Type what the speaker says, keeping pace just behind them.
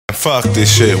Fuck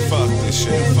this shit.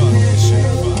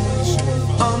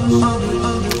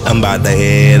 I'm about to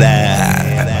head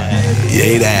out.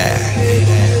 Yeah, that.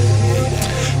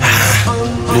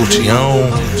 Gucci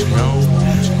on.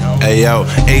 Hey yo,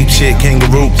 ape shit,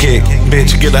 kangaroo kick.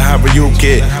 Bitch, get a hot review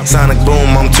kit. Sonic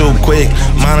boom, I'm too quick.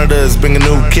 Monitors bring a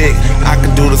new kick. I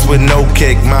can do this with no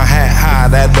kick. My hat high,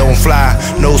 that don't fly.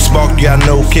 No spark, you got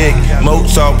no kick.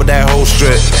 Mozart with that whole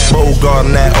strip. Bogart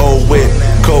and that old whip.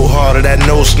 Cold hearted, that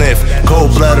no sniff.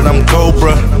 Cold blooded, I'm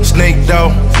Cobra. Snake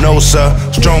though, no sir.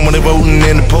 Strong when they voting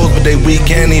in the polls, but they weak,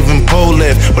 can't even pole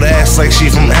lift. But I ass like she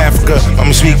from Africa.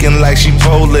 I'm speaking like she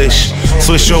Polish.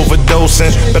 Switch overdosing.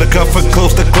 Better cut for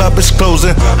close, the club is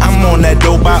closing. I'm on that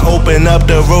dope, I open up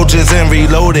the roaches and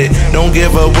reload it. Don't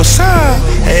give a what's up.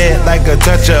 Head like a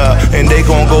toucher. And they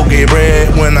gon' go get bread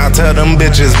when I tell them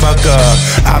bitches buck up.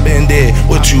 I been there,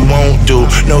 what you won't do.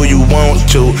 No, you want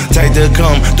to. Tight to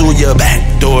come through your back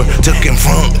door to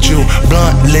confront you.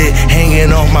 Blunt lit,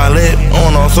 hanging off my lip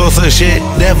on all sorts of shit.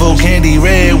 Devil candy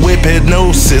red with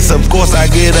hypnosis. Of course I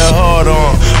get a hard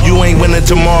on. You ain't winning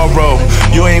tomorrow.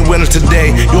 You ain't winning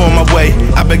today. You on my way.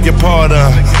 I beg your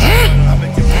pardon.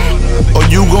 Or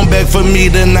you gon' beg for me,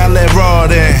 then I let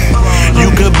rod in. You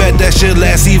could bet that shit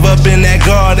last Eve up in that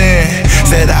garden.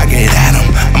 Said I get at him.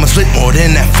 I'ma split more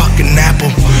than that fucking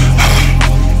apple.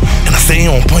 And I stay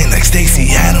on point like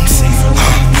Stacey Adams.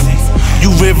 You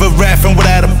river rafting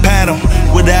without a paddle,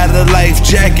 without a life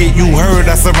jacket. You heard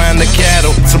I surround the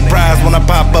cattle. Surprised when I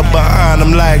pop up behind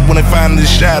them, like when they find the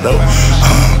shadow.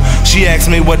 She asked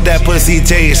me what that pussy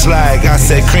tastes like. I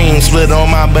said cream split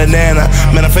on my banana.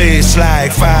 Man, I face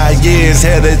like 5 years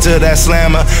headed to that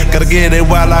slammer. Gotta get it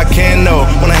while I can though.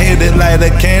 When I hit it like a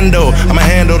candle, I'ma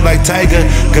handle like Tiger,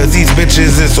 cause these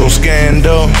bitches is so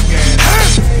scandal.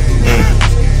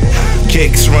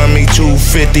 Kicks run me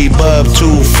 250, bub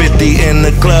 250 in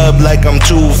the club like I'm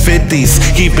 250s.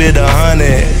 Keep it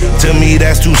 100. To me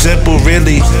that's too simple,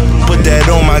 really. Put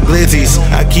that on my glizzies.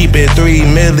 I keep it 3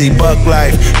 milli. Buck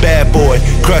life, bad boy,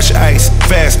 crush ice,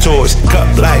 fast toys,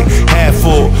 cup light, half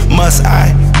full. Must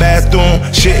I bathroom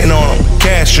shitting on them?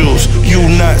 Cashews, you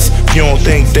nuts? You don't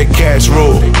think that cash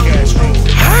rule?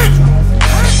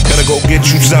 Gotta go get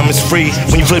you some, it's free.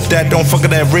 When you flip that, don't fuck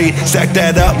with that read. Stack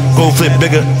that up, go flip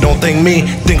bigger. Don't think me,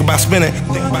 think about spinning.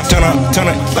 Turn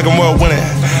it like I'm world winning.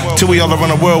 Till we all around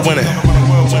the world winning.